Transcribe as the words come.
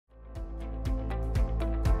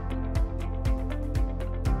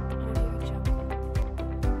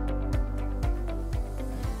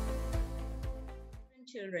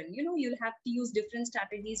children. You'll have to use different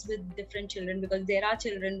strategies with different children, because there are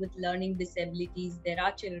children with learning disabilities, there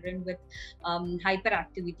are children with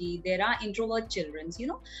hyperactivity, there are introvert children.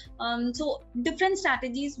 So different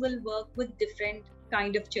strategies will work with different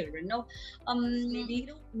kind of children. Now, maybe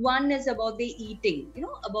one is about the eating,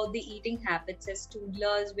 about the eating habits as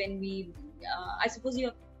toddlers. When we, I suppose you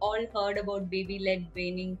have all heard about baby-led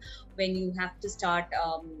weaning, when you have to start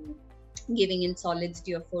giving in solids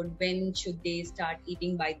to your food. When should they start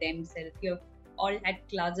eating by themselves? You have all had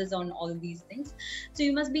classes on all these things, so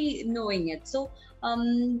you must be knowing it. So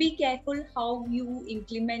be careful how you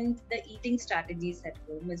implement the eating strategies at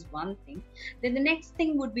home is one thing. Then the next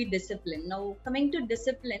thing would be discipline. Now, coming to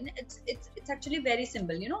discipline, it's actually very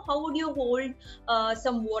simple. How would you hold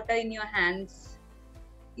some water in your hands?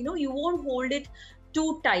 You won't hold it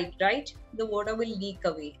too tight, right? The water will leak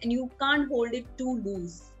away, and you can't hold it too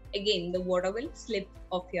loose. Again, the water will slip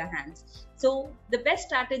off your hands. So the best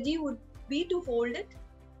strategy would be to hold it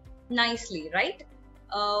nicely, right?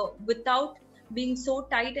 Without being so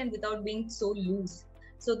tight and without being so loose.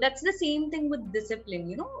 So that's the same thing with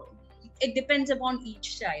discipline. It depends upon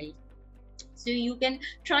each child. So you can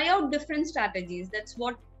try out different strategies. That's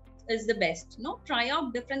what is the best. Try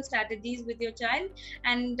out different strategies with your child,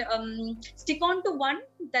 and stick on to one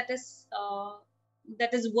that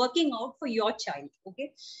is working out for your child.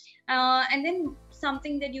 Okay. And then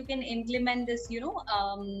something that you can implement is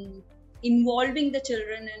involving the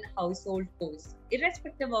children in household chores,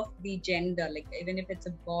 irrespective of the gender, like even if it's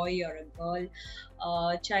a boy or a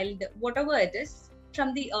girl, child, whatever it is,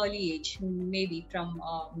 from the early age. Maybe from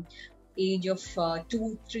age of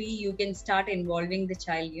 2, 3, you can start involving the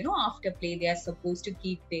child. After play, they are supposed to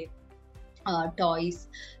keep their toys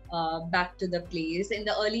back to the place. In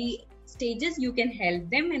the early stages, you can help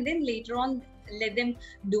them, and then later on let them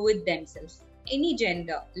do it themselves. Any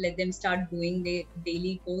gender, let them start doing their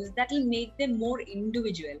daily chores. That will make them more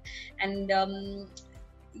individual, and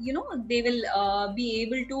they will be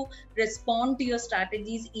able to respond to your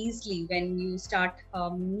strategies easily when you start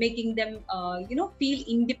making them feel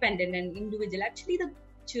independent and individual. Actually, the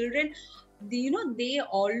children, they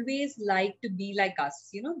always like to be like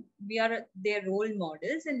us. We are their role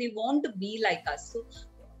models, and they want to be like us. So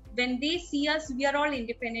when they see us, we are all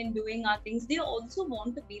independent doing our things, they also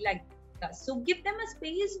want to be like us. So give them a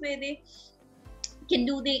space where they can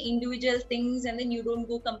do the individual things, and then you don't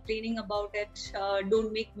go complaining about it,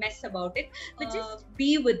 don't make mess about it, but just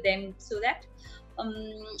be with them, so that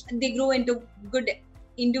they grow into good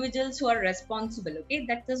individuals who are responsible. Okay,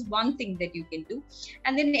 that is one thing that you can do.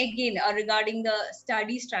 And then again, regarding the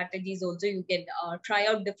study strategies also, you can try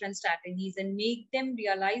out different strategies and make them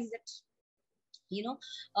realize that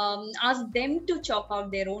ask them to chalk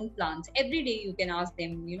out their own plans. Every day you can ask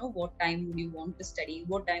them, what time would you want to study,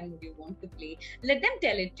 what time would you want to play. Let them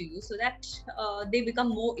tell it to you, so that they become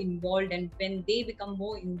more involved, and when they become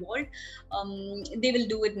more involved, they will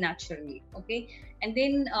do it naturally. Okay. And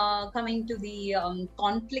then coming to the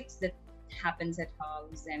conflicts that happens at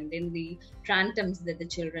house, and then the tantrums that the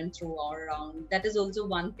children throw all around, that is also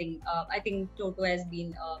one thing. I think Totto has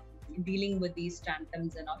been dealing with these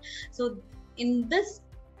tantrums and all. So in this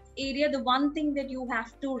area, the one thing that you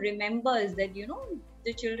have to remember is that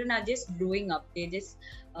the children are just growing up, they're just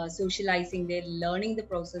socializing, they're learning the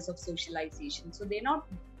process of socialization. So they're not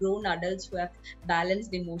grown adults who have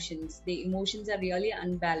balanced emotions. The emotions are really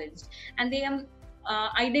unbalanced, and they are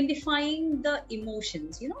identifying the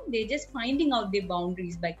emotions. They're just finding out their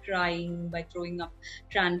boundaries by crying, by throwing up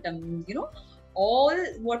tantrums. All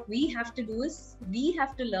what we have to do is we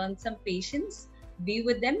have to learn some patience, be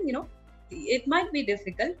with them. It might be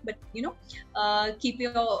difficult, but keep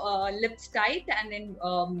your lips tight, and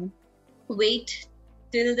then wait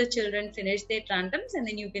till the children finish their tantrums, and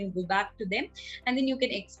then you can go back to them, and then you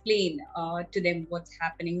can explain to them what's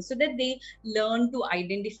happening, so that they learn to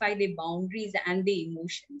identify their boundaries and their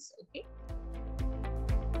emotions. Okay.